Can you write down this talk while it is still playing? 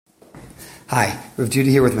Hi, Rav Judah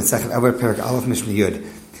here with Masechet Avot Perek Aleph Mishnah Yud.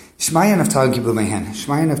 Shmaya and Naftalion Kiblu Mehen.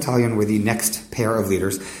 Shmaya and Naftalion were the next pair of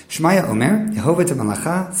leaders. Shmaya Omer, Yehovah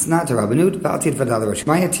Malacha, Snat Rabbanut, Va'altid Vadal.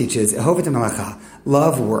 Shmaya teaches Yehovah Malacha,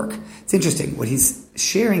 love work. It's interesting. What he's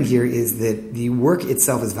sharing here is that the work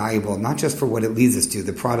itself is valuable, not just for what it leads us to,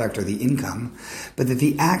 the product or the income, but that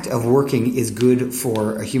the act of working is good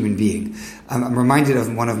for a human being. I'm reminded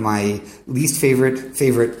of one of my least favorite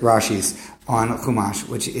Rashis on Chumash,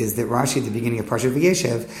 which is that Rashi at the beginning of Parshat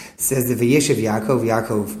Vayeshev says that Vayeshev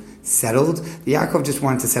Yaakov settled. Yaakov just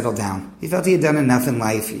wanted to settle down. He felt he had done enough in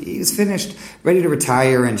life. He was finished, ready to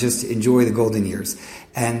retire and just enjoy the golden years.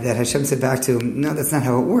 And that Hashem said back to him, no, that's not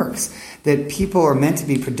how it works. That people are meant to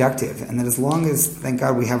be productive, and that as long as, thank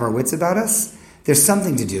God, we have our wits about us, there's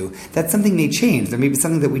something to do. That something may change. There may be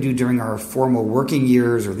something that we do during our formal working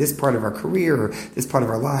years or this part of our career or this part of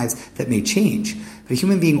our lives that may change. But a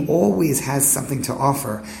human being always has something to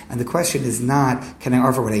offer. And the question is not, can I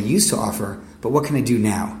offer what I used to offer, but what can I do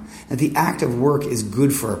now? And the act of work is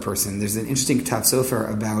good for a person. There's an interesting Tav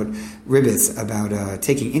Sofer about ribbis, about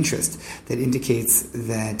taking interest, that indicates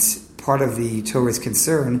that part of the Torah's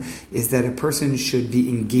concern is that a person should be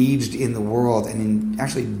engaged in the world and in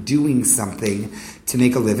actually doing something to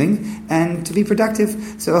make a living and to be productive.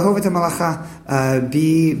 So Yehovah Malacha,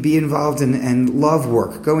 be involved and love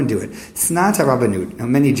work. Go and do it. Snat Rabbanut. Now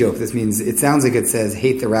many joke. This means, it sounds like it says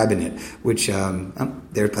hate the rabbinate, which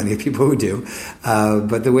there are plenty of people who do.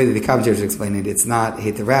 But the way that the commentators explain it, it's not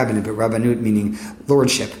hate the rabbinate, but Rabbanut meaning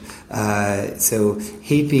lordship. So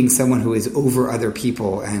hate being someone who is over other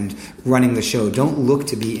people and running the show. Don't look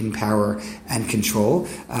to be in power and control.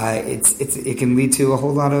 It can lead to a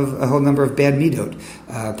whole number of bad midot.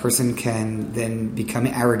 A person can then become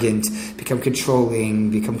arrogant, become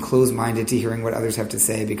controlling, become closed-minded to hearing what others have to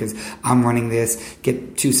say because I'm running this,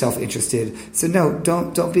 get too self-interested. So no,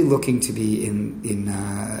 don't be looking to be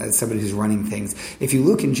in somebody who's running things. If you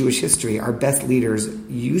look in Jewish history, our best leaders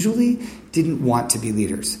usually didn't want to be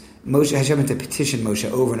leaders. Hashem had to petition Moshe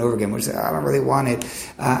over and over again. Moshe said, I don't really want it.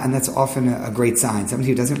 And that's often a great sign. Somebody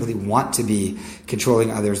who doesn't really want to be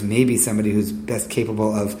controlling others may be somebody who's best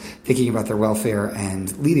capable of thinking about their welfare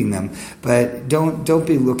and leading them. But don't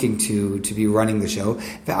be looking to be running the show.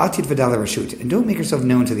 And don't make yourself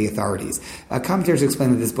known to the authorities. Commentators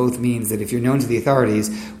explain that this both means that if you're known to the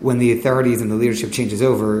authorities, when the authorities and the leadership changes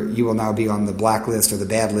over, you will now be on the blacklist or the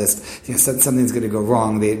bad list. Something's going to go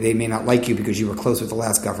wrong. They may not like you because you were close with the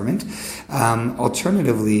last government.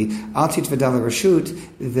 Alternatively, I'll teach Vadala Rashut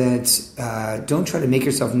that don't try to make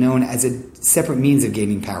yourself known as a separate means of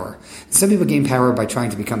gaining power. Some people gain power by trying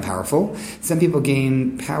to become powerful. Some people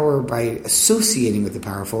gain power by associating with the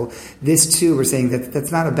powerful. This too, we're saying that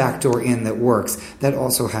that's not a backdoor in that works. That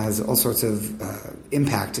also has all sorts of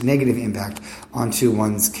negative impact onto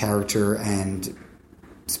one's character and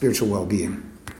spiritual well-being.